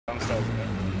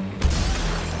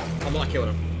I might kill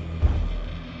him.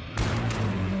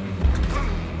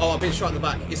 Oh, I've been shot in the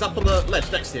back. He's up on the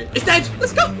ledge next to you. He's dead!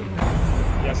 Let's go!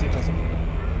 Yeah, I see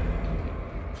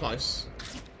him. Close.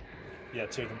 Yeah,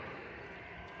 two of them.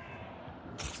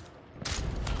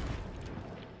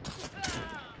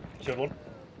 Killed one.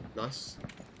 Nice.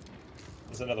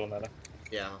 There's another one there.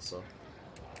 Yeah, I saw.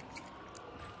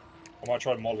 I might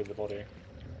try and molly the body.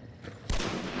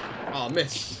 Oh,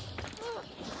 miss.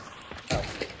 Oh.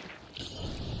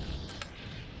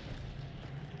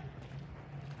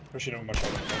 Pushing him with my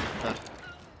shoulder. Dead.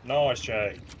 Nice,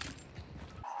 Jay.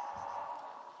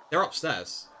 They're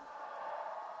upstairs.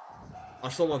 I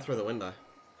saw one through the window.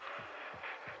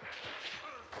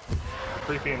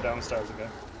 Creeping downstairs again.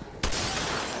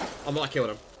 I might have killed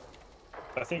him.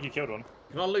 I think you killed one.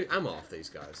 Can I loot ammo off these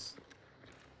guys?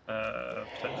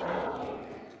 Potentially.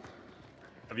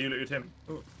 Have you looted him?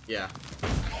 Ooh. Yeah.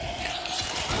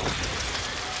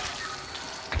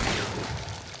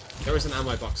 There is an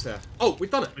ammo box there. Oh,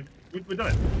 we've done it! We've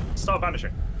done it. Start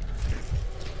banishing.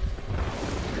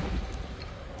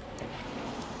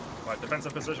 Right,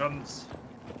 defensive positions.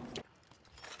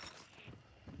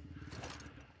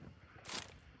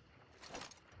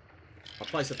 I'll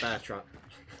place a bear trap.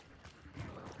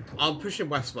 I'm pushing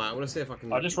west, mate. I want to see if I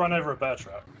can... I just run over a bear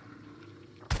trap.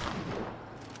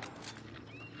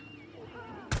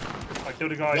 I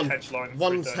killed a guy hedgeline.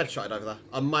 One's headshotted over there.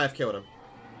 I may have killed him.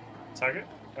 Tag it?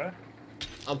 Where?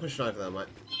 I'm pushing over there, mate.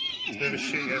 It's a bit of a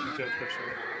shit yet and killed pushing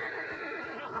it.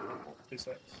 2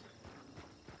 seconds.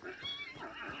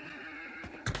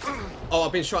 Oh,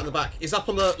 I've been shot in the back. He's up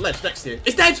on the ledge next to you.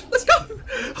 He's dead! Let's go!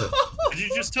 Did you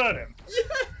just turn him?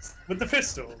 Yes! With the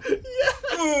pistol?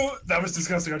 Yeah! Ooh, that was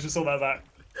disgusting. I just saw that back.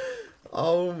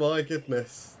 Oh my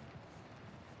goodness.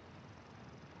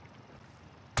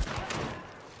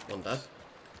 One dead.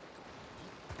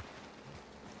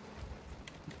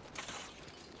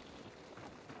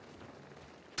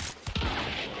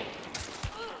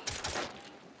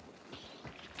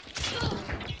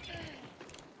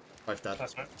 Both dead.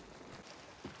 That's right.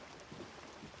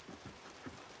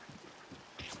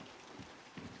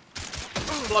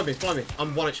 Blow me, blow me.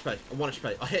 I'm 1 HP. I'm 1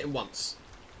 HP. I hit him once.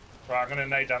 Right, I'm gonna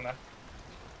nade down there.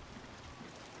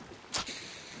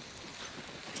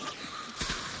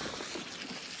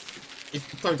 He's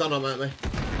throwing dynamite at me.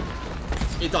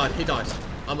 He died, he died.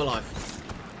 I'm alive.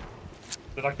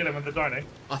 Did I kill him with the dino?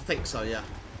 I think so, yeah.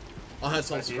 I heard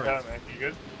someone You scream. hurt me. You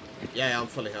good? Yeah, I'm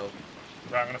fully healed.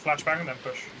 Right, I'm gonna flashbang and then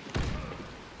push.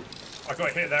 I got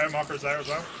a hit there, marker's there as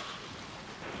well.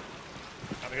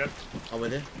 Have a go. I'm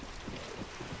with you.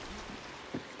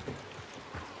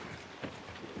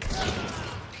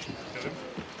 Kill him.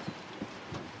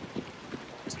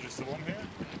 So just the one here?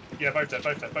 Yeah, both dead,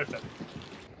 both dead, both dead.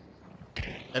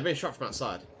 They're being shot from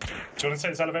outside. Do you want to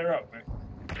take this elevator up, mate?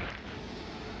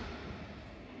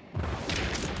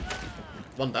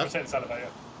 One Do you dead. want to take this elevator?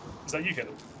 Is that you, killed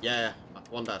him? Yeah,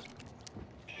 one dead.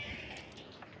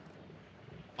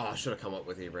 Oh, I should have come up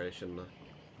with you, really, shouldn't I?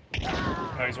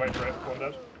 No, he's waiting for it. One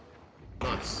dead.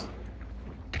 Nice.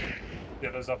 The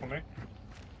other's up on me.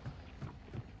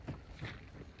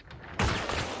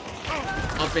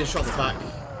 I've been shot in the back.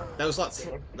 There was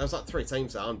like 3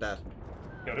 teams there. I'm dead.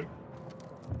 Killed him.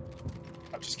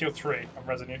 I've just killed 3. I'm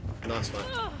resin you. Nice, mate.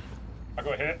 I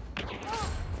got hit.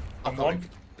 I'm coming. 1.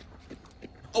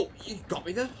 Oh, you got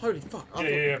me there? Holy fuck.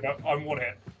 Yeah, but I'm 1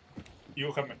 hit.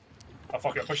 You're coming. Oh,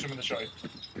 fuck it. I pushed him in the shot.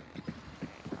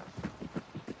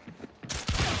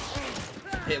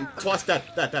 Hit him twice, dead,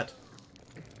 dead.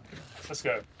 Let's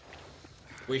go.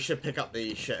 We should pick up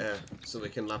the shit here so we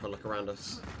can have a look around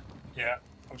us. Yeah,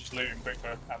 I'm just looting quick for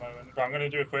ammo. But I'm going to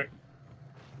do it quick.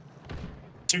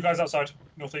 2 guys outside,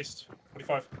 northeast,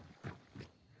 45.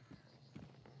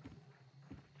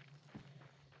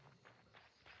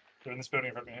 They're in this building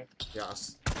in front of me here.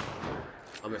 Yes.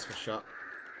 I missed my shot.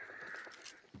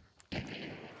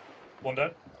 1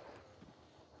 dead.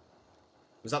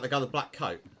 Was that the guy in the black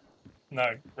coat?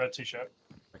 No, red t-shirt.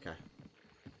 Okay.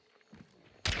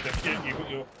 You got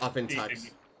your... I've been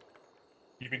tagged.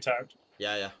 You've been tagged.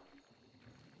 Yeah.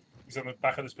 He's on the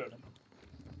back of this building.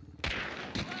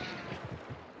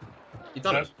 You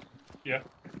done Dead? it? Yeah.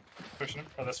 Pushing him.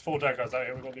 Oh, there's 4 dead guys out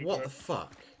here. We've got to What the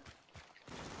fuck?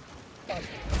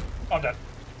 I'm dead.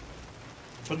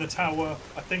 From the tower,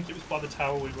 I think it was by the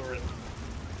tower we were in.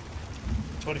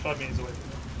 25 metres away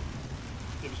from it.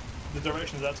 It was the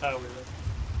direction of that tower we were in.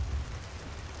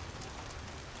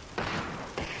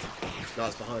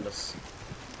 Guys behind us.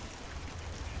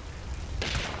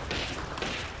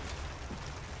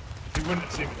 You wouldn't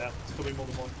have seen me there. It's probably more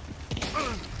than 1.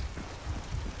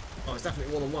 Oh, it's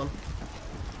definitely more than 1.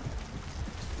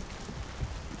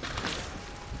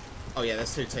 Oh yeah,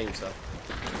 there's 2 teams there.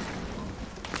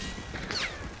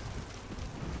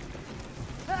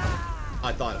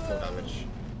 I died at full damage.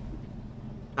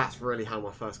 That's really how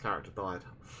my first character died.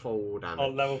 Full damage. Oh,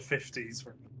 level 50s.